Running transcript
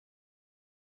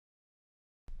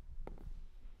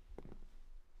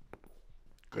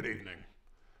Good evening.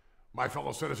 My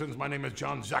fellow citizens, my name is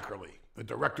John Zackerly, the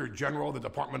Director General of the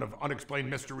Department of Unexplained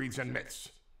Mysteries and Myths.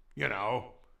 You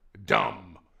know,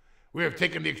 D.U.M.M. We have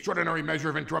taken the extraordinary measure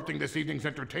of interrupting this evening's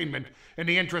entertainment in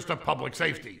the interest of public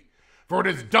safety. For it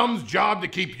is D.U.M.M's job to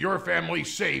keep your family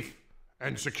safe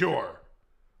and secure.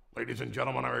 Ladies and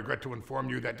gentlemen, I regret to inform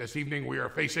you that this evening we are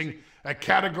facing a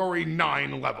Category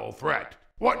 9 level threat.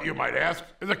 What, you might ask,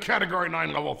 is a Category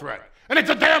 9 level threat? And it's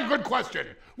a damn good question.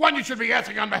 One you should be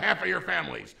asking on behalf of your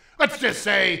families. Let's just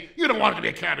say you don't want it to be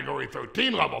a Category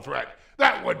 13 level threat.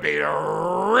 That would be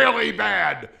really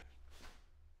bad.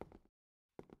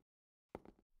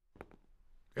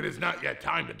 It is not yet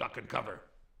time to duck and cover,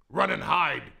 run and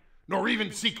hide, nor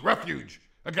even seek refuge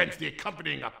against the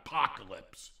accompanying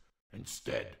apocalypse.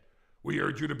 Instead, we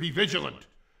urge you to be vigilant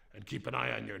and keep an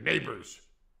eye on your neighbors,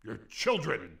 your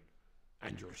children,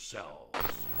 and yourselves.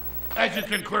 As you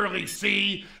can clearly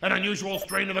see, an unusual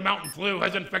strain of the mountain flu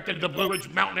has infected the Blue Ridge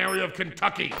Mountain area of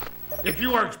Kentucky. If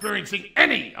you are experiencing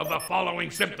any of the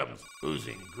following symptoms: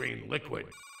 oozing green liquid,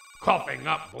 coughing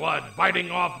up blood,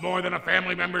 biting off more than a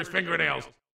family member's fingernails,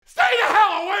 stay the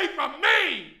hell away from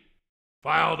me!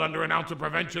 Filed under an ounce of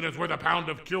prevention is worth a pound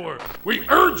of cure. We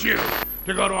urge you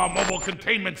to go to a mobile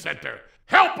containment center.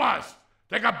 Help us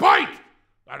take a bite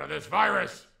out of this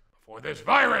virus before this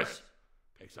virus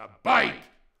takes a bite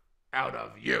out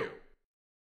of you.